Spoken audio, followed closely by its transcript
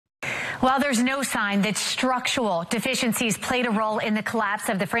Well, there's no sign that structural deficiencies played a role in the collapse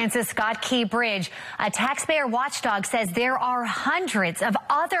of the Francis Scott Key Bridge. A taxpayer watchdog says there are hundreds of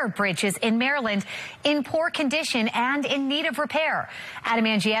other bridges in Maryland in poor condition and in need of repair. Adam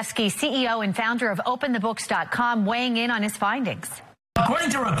Andrzejewski, CEO and founder of OpenTheBooks.com, weighing in on his findings.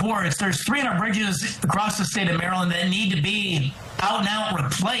 According to reports, there's 300 bridges across the state of Maryland that need to be out and out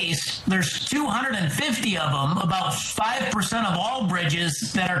replaced. There's 250 of them, about 5% of all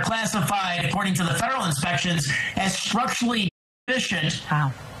bridges that are classified, according to the federal inspections, as structurally deficient.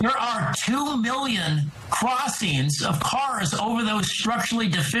 Wow. There are 2 million crossings of cars over those structurally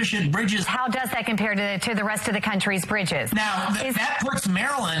deficient bridges. How does that compare to the rest of the country's bridges? Now, that puts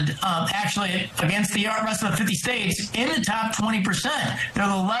Maryland actually against the rest of the 50 states in the top 20%. They're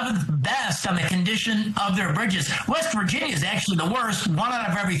the 11th best on the condition of their bridges. West Virginia is actually the worst. 1 out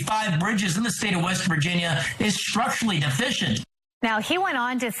of every 5 bridges in the state of West Virginia is structurally deficient. Now, he went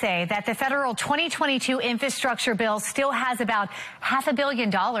on to say that the federal 2022 infrastructure bill still has about $500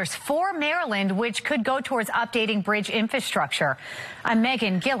 million for Maryland, which could go towards updating bridge infrastructure. I'm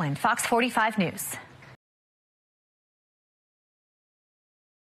Megan Gillen, Fox 45 News.